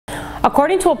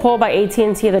According to a poll by AT&T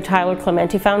and the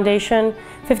Clementi Foundation,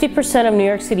 50% of New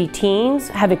York City teens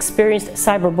have experienced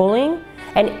cyberbullying,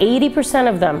 and 80%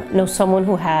 of them know someone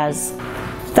who has.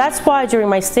 That's why during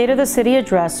my State of the City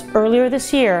address earlier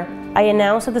this year, I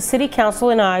announced that the City Council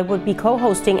and I would be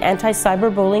co-hosting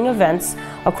anti-cyberbullying events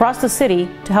across the city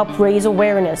to help raise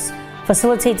awareness,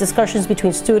 facilitate discussions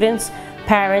between students,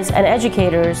 parents, and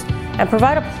educators, and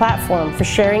provide a platform for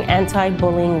sharing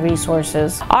anti-bullying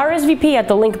resources. RSVP at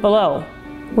the link below.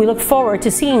 We look forward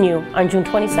to seeing you on June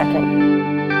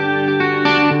 22nd.